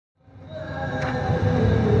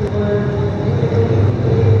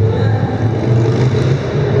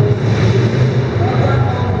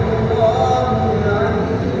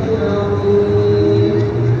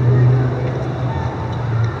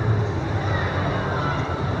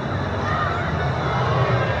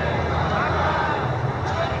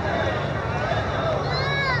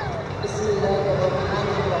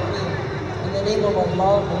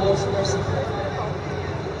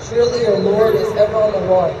surely your Lord is ever on the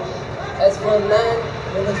watch. As for a man,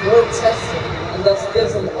 when his Lord tests him, and thus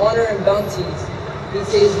gives him honor and bounties, he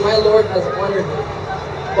says, my Lord has honored me.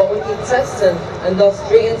 But when he tests him, and thus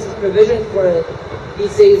straightens his provision for him, he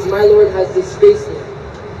says, my Lord has disgraced me.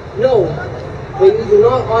 No, but you do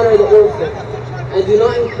not honor the orphan, and do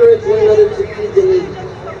not encourage one another to feed the needy,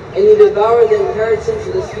 and you devour the inheritance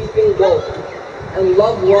of the sweeping wealth, and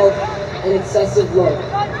love wealth and excessive love.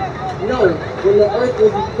 No, when the earth will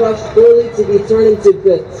be crushed thoroughly to be turned into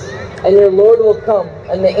bits, and your Lord will come,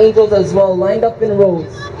 and the angels as well lined up in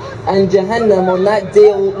rows, and Jahannam on that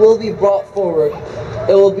day will be brought forward.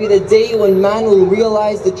 It will be the day when man will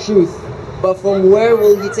realize the truth, but from where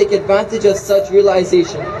will he take advantage of such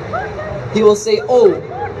realization? He will say, oh,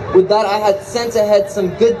 would that I had sent ahead some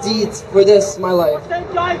good deeds for this my life.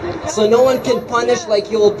 So no one can punish like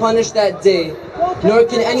he will punish that day, nor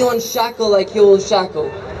can anyone shackle like he will shackle.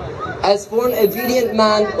 As for an obedient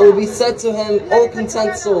man, it will be said to him, O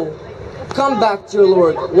content soul, come back to your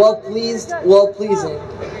Lord, well-pleased, well-pleasing.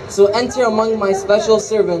 So enter among my special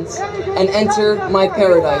servants, and enter my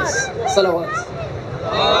paradise. Salawat.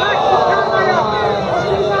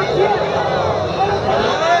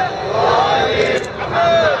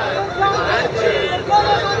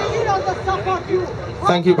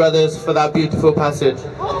 Thank you, brothers, for that beautiful passage.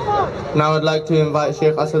 Now I'd like to invite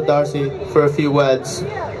Sheikh Asad Darsi for a few words.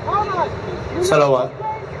 Salawat.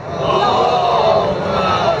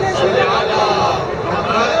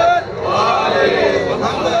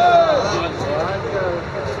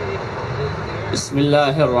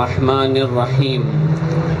 Bismillahir Rahmanir Rahim.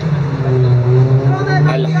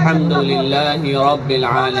 Alhamdulillahi Rabbil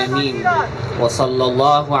Alameen. Wa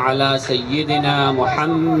sallallahu ala Sayyidina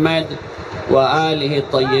Muhammad wa alihi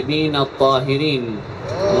at-tayyibin at-tahirin.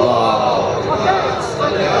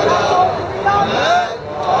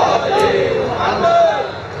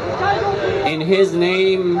 In his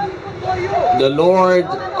name, the Lord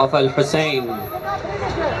of Al-Hussain.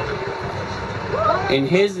 In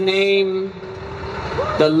his name,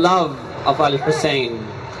 the love of Al-Hussain.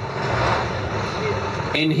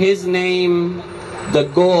 In his name, the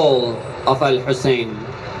goal of Al-Hussain.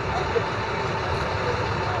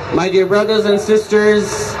 My dear brothers and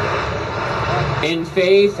sisters, in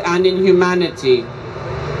faith and in humanity,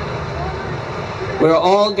 we're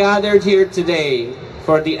all gathered here today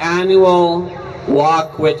for the annual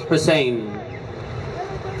Walk with Hussain.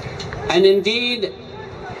 And indeed,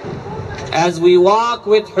 as we walk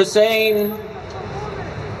with Hussain,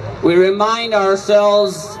 we remind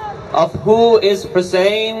ourselves of who is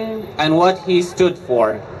Hussain and what he stood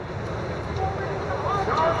for.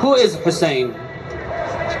 Who is Hussain?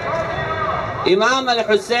 Imam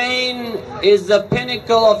al-Hussain is the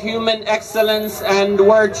pinnacle of human excellence and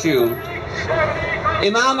virtue.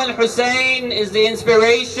 Imam al-Hussain is the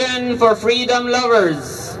inspiration for freedom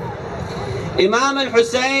lovers. Imam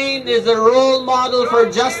al-Hussain is the role model for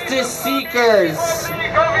justice seekers.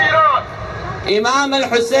 Imam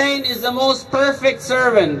al-Hussain is the most perfect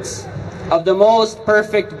servant of the most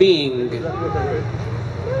perfect being.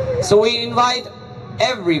 So we invite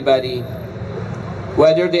everybody,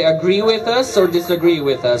 whether they agree with us or disagree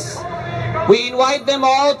with us, we invite them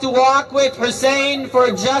all to walk with Hussain for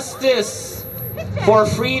justice, for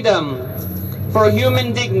freedom, for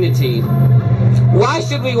human dignity. Why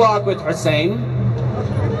should we walk with Hussain?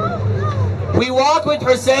 We walk with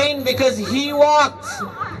Hussain because he walked,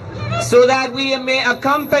 so that we may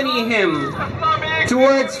accompany him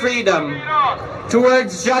towards freedom,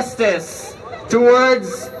 towards justice,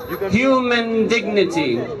 towards human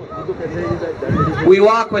dignity. We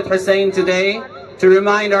walk with Hussain today to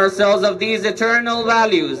remind ourselves of these eternal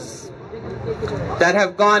values that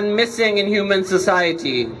have gone missing in human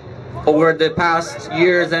society over the past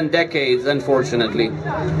years and decades, unfortunately.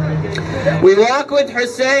 We walk with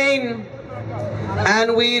Hussain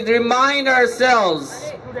and we remind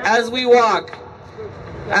ourselves as we walk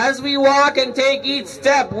and take each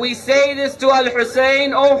step, we say this to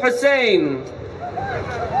Al-Hussain, O Hussain,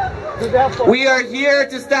 we are here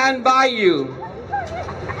to stand by you.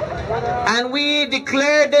 And we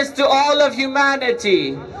declare this to all of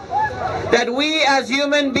humanity, that we as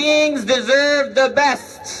human beings deserve the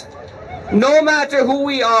best, no matter who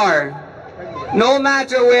we are, no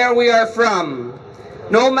matter where we are from,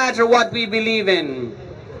 no matter what we believe in.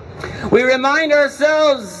 We remind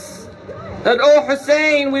ourselves that, O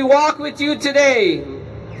Hussain, we walk with you today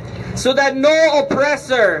so that no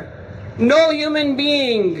oppressor, no human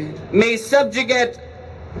being may subjugate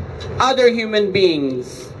other human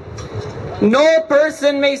beings. No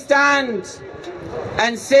person may stand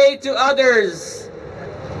and say to others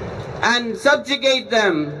and subjugate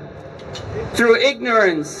them through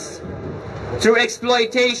ignorance, through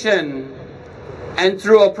exploitation, and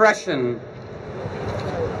through oppression.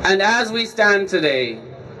 And as we stand today,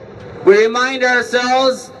 we remind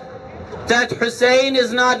ourselves that Hussain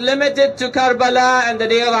is not limited to Karbala and the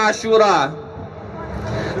day of Ashura.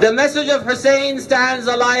 The message of Hussain stands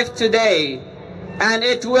alive today, and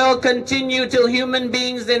it will continue till human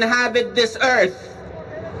beings inhabit this earth.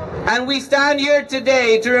 And we stand here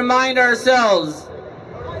today to remind ourselves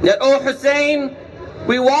that, O Hussain,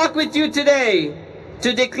 we walk with you today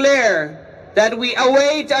to declare that we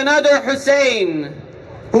await another Hussain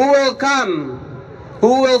who will come,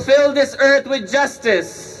 who will fill this earth with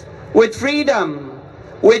justice, with freedom,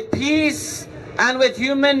 with peace, and with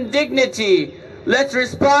human dignity. Let's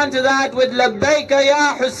respond to that with Labbaika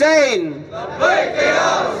ya Hussain. Labbaika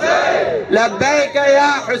ya Hussain. Labbaika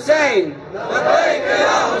ya Hussain. Labbaika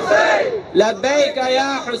ya Hussain. Labbaika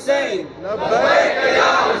ya Hussain. Labbaika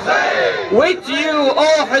ya Hussain. With you,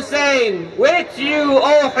 O Hussain. With you,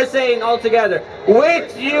 O Hussain. All together.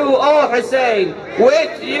 With you, O Hussain.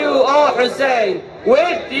 With you, O Hussain.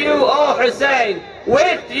 With you, O Hussain.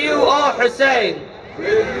 With you, O Hussain.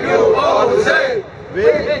 With you, O Hussain.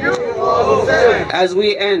 As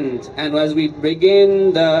we end and as we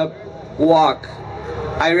begin the walk,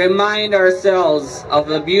 I remind ourselves of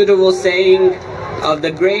the beautiful saying of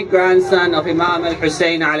the great grandson of Imam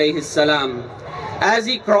al-Hussain alayhi salam. As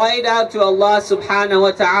he cried out to Allah subhanahu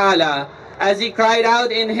wa ta'ala, as he cried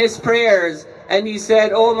out in his prayers, and he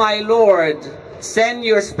said, "Oh my Lord, send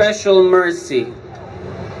your special mercy."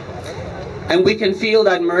 And we can feel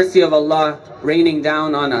that mercy of Allah raining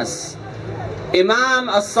down on us. Imam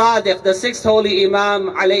as-Sadiq, the sixth holy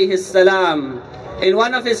Imam alayhi salam, in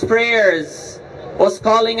one of his prayers was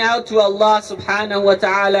calling out to Allah subhanahu wa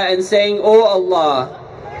ta'ala and saying, "Oh Allah,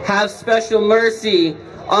 have special mercy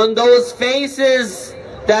on those faces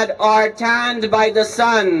that are tanned by the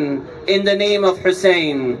sun in the name of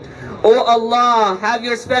Hussain. Oh Allah, have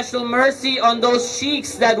your special mercy on those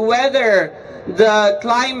cheeks that weather the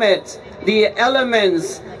climate, the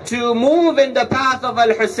elements, to move in the path of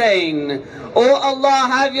Al-Hussain. Oh Allah,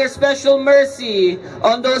 have your special mercy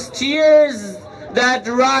on those tears that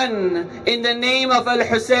run in the name of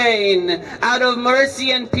Al-Hussain, out of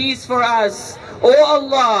mercy and peace for us. Oh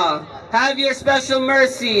Allah, have your special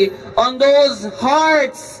mercy on those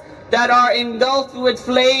hearts that are engulfed with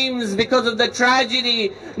flames because of the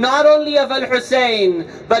tragedy, not only of Al-Hussain,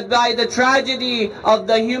 but by the tragedy of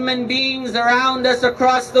the human beings around us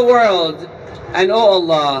across the world. And oh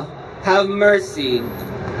Allah, have mercy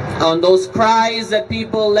on those cries that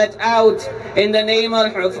people let out in the name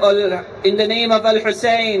of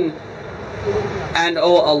Al-Hussain. And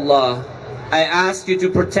oh Allah, I ask you to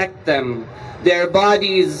protect them, their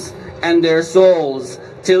bodies and their souls,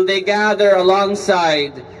 till they gather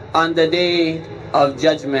alongside on the day of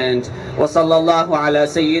judgment. Wa sallallahu ala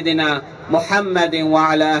Sayyidina Muhammadin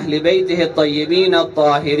wa ala ahli baytihi at-tayyibin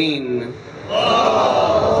at-tahirin.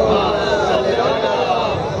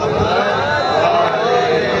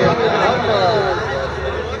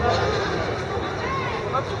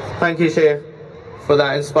 Thank you, Shaykh, for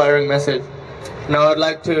that inspiring message. Now I'd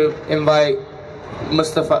like to invite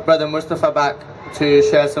Brother Mustafa back to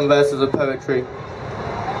share some verses of poetry.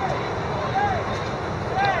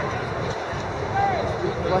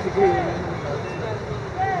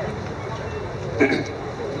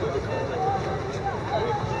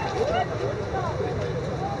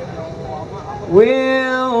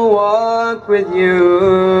 We'll walk with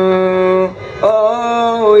you,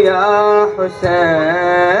 oh Ya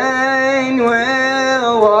Hussain.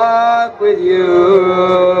 We'll walk with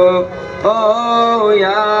you, oh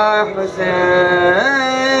Ya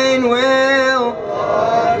Hussain. We'll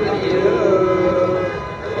walk with you,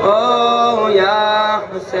 oh Ya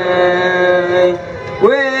Hussain.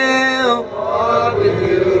 We'll walk with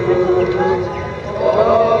you,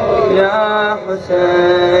 oh Ya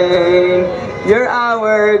Hussain. You're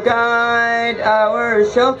our guide, our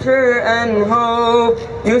shelter and hope.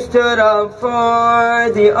 You stood up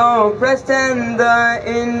for the oppressed and the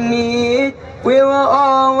in need. We will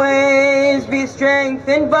always be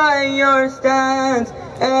strengthened by your stance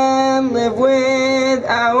and live with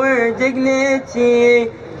our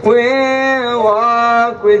dignity. We'll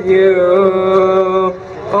walk with you,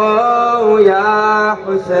 oh Ya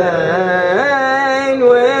Hussain.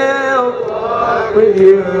 We'll walk with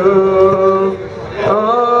you,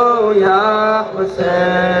 oh Ya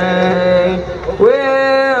Hussain.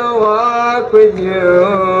 We'll walk with you,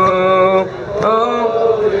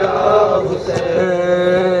 oh Ya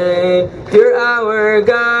Hussain. You're our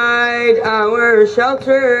guide, our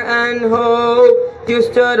shelter and hope.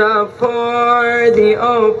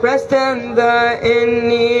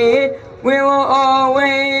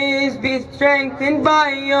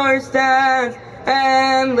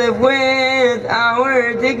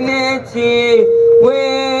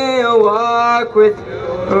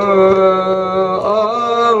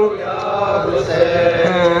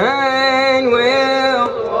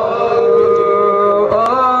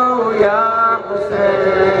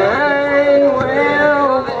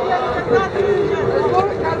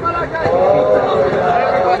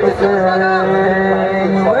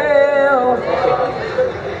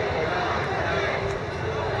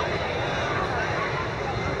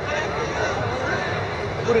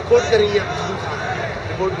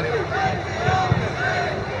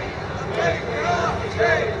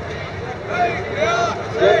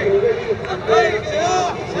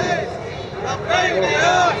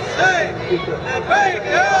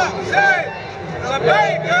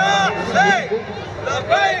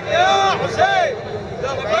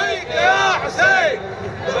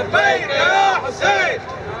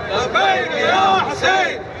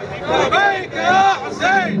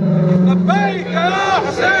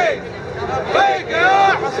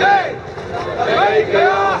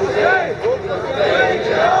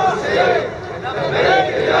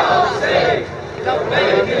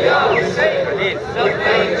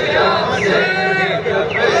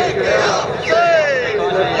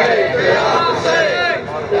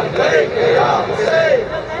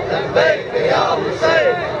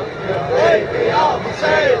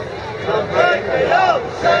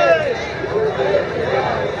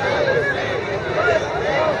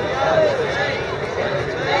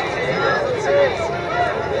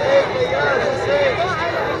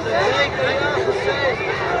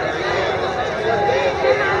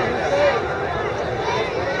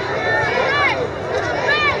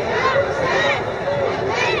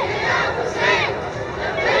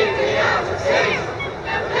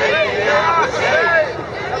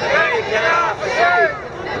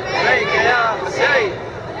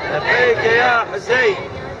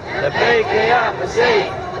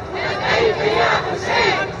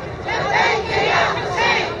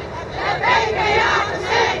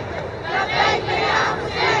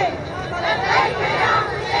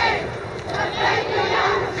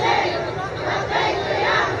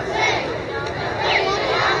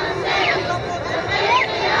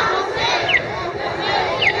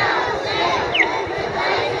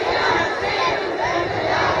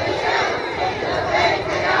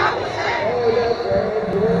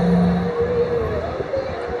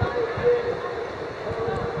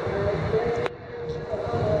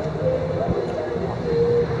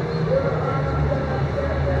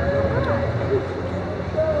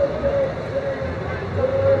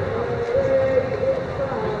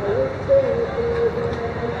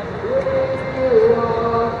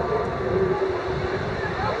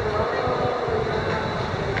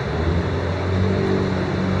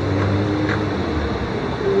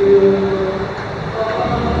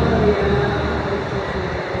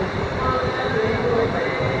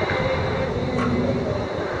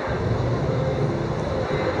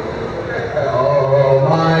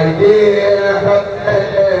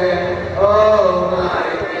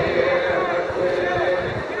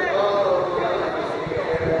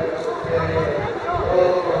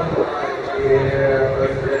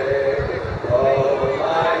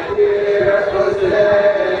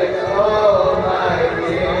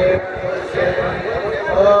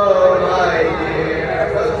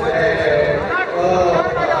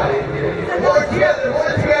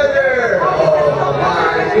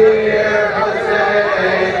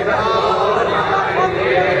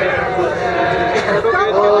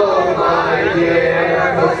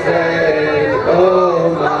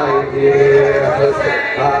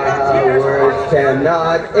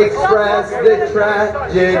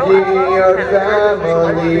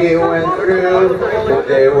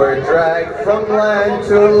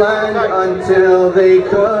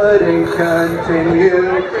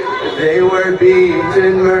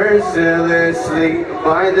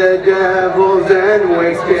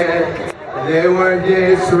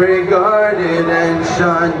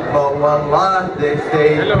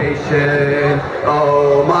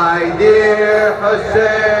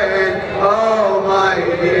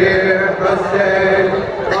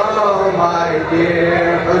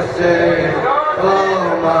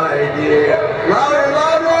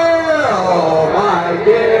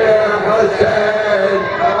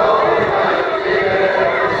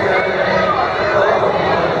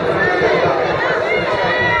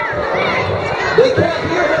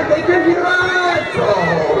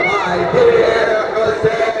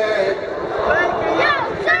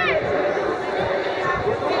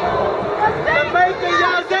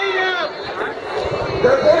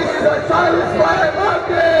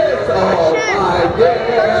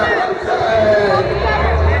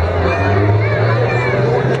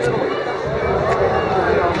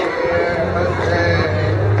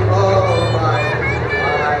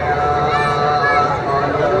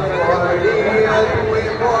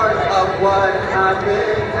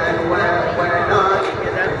 happen and when we're not.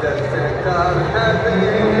 The scent of heaven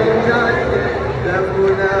and justice, the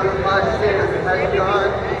moon of Hussain has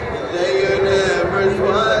gone. The universe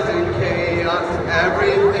was in chaos,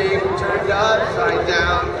 everything turned upside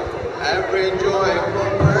down. Every joyful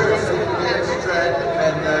person gets dread,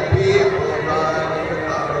 and the people running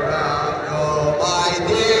around. Oh my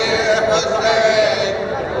dear Hussain,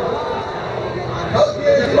 how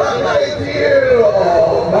did my dear,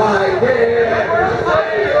 oh my dear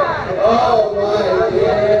Hussain, oh my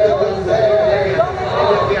dear Hussain.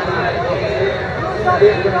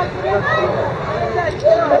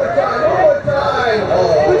 One more time,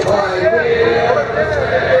 oh my dear Hussain.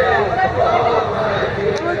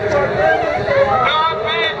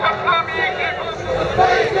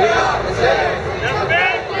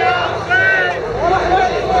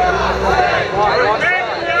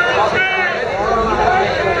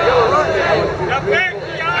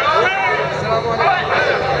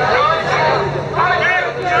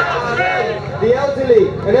 The elderly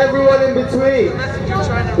and everyone in between,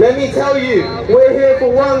 let me tell you, we're here for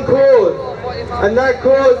one cause, and that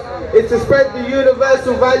cause is to spread the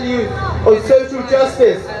universal values of social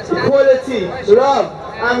justice, equality, love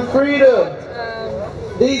and freedom.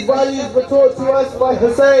 These values were taught to us by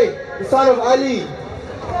Hussain, the son of Ali.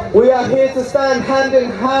 We are here to stand hand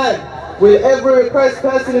in hand with every oppressed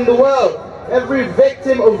person in the world, every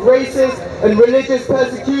victim of racist and religious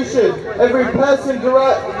persecution, every person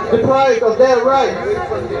deprived of their rights.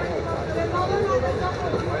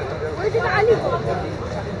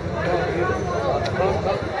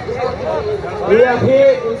 We are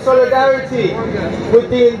here in solidarity with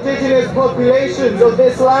the indigenous populations of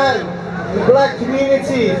this land, the black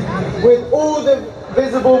communities, with all the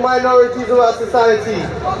visible minorities of our society.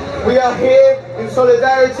 We are here in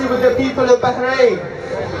solidarity with the people of Bahrain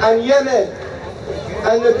and Yemen,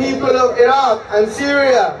 and the people of Iraq and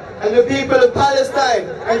Syria, and the people of Palestine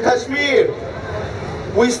and Kashmir.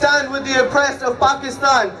 We stand with the oppressed of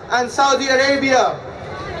Pakistan and Saudi Arabia.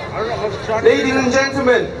 Ladies and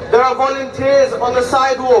gentlemen, there are volunteers on the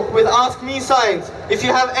sidewalk with Ask Me signs. If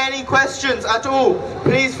you have any questions at all,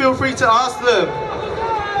 please feel free to ask them.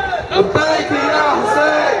 Labbaik ya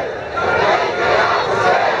Hussain! Labbaik ya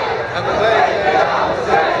Hussain! Labbaik ya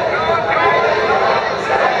Hussain!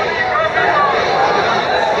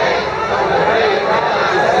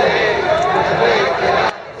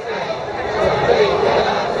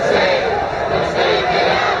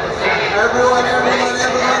 Everyone,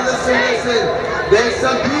 listen. There's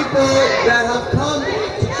some people that have come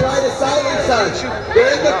to try to silence us.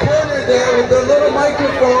 They're in the corner there with their little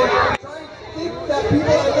microphone, trying to think that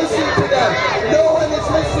people are listening to them. No one is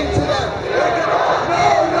listening to them.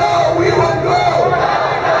 No, we won't go.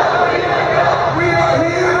 We are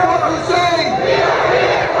here for Hussain.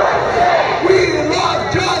 We love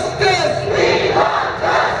justice.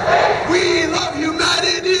 We love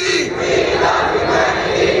humanity.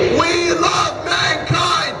 We love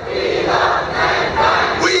mankind.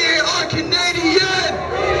 We are Canadian.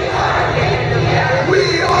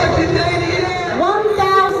 We are Canadian.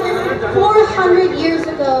 1,400 years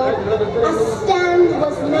ago, a stand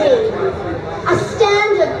was made. A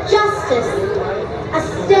stand of justice. A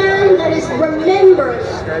stand that is remembered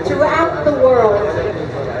throughout the world.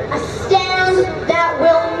 A stand that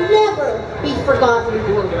will never be forgotten.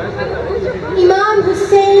 Imam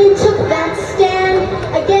Hussain took that stand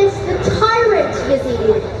against the tyrant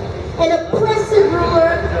Yazid, an oppressive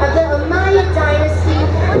ruler of the Umayyad dynasty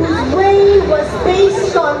whose reign was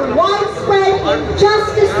based on widespread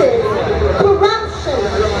injustices, corruption,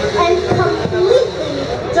 and completely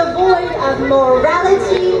devoid of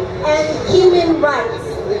morality and human rights.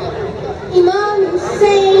 Imam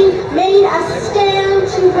Hussain made a stand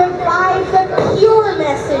to revive the pure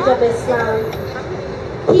message of Islam.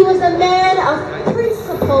 He was a man of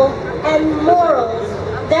principle and morals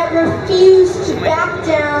that refused to back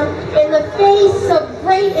down in the face of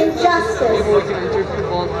great injustice.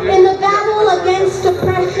 In the battle against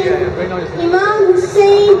oppression, Imam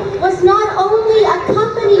Hussain was not only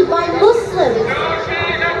accompanied by Muslims,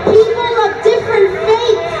 people of different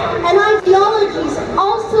faiths and ideologies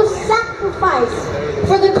also sacrificed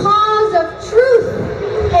for the cause of truth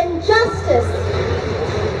and justice.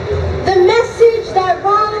 The message that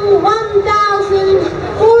rung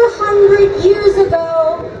 1,400 years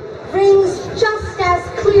ago rings just as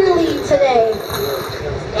clearly today.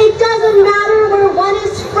 It doesn't matter where one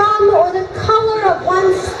is from or the color of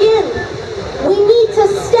one's skin. We need to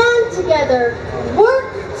stand together,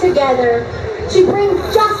 work together to bring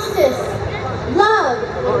justice, love,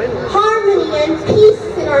 harmony, and peace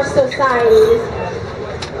in our societies.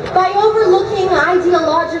 By overlooking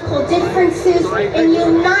ideological ideological differences, in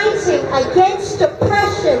uniting against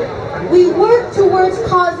oppression, we work towards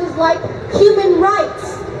causes like human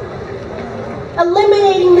rights,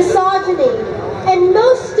 eliminating misogyny, and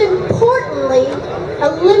most importantly,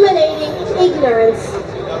 eliminating ignorance.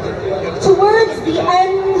 Towards the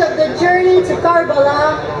end of the journey to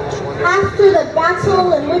Karbala, after the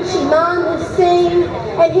battle in which Imam Hussain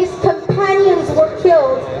and his companions were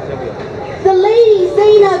killed, the lady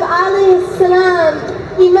Zainab alayhi salam,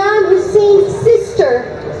 Imam Hussein's sister,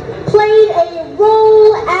 played a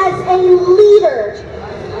role as a leader.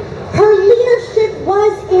 Her leadership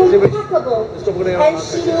was impeccable, and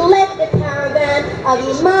she led the caravan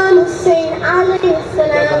of Imam Hussain alayhi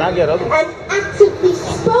salam and actively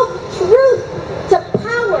spoke truth to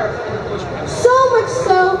power, so much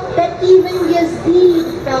so that even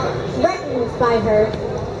Yazid felt threatened by her.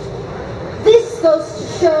 This goes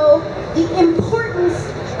to show the importance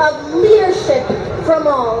of leadership from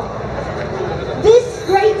all. This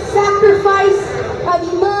great sacrifice of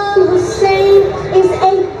Imam Hussain is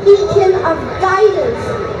a beacon of guidance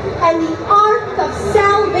and the ark of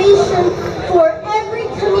salvation for every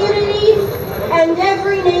community and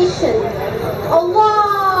every nation.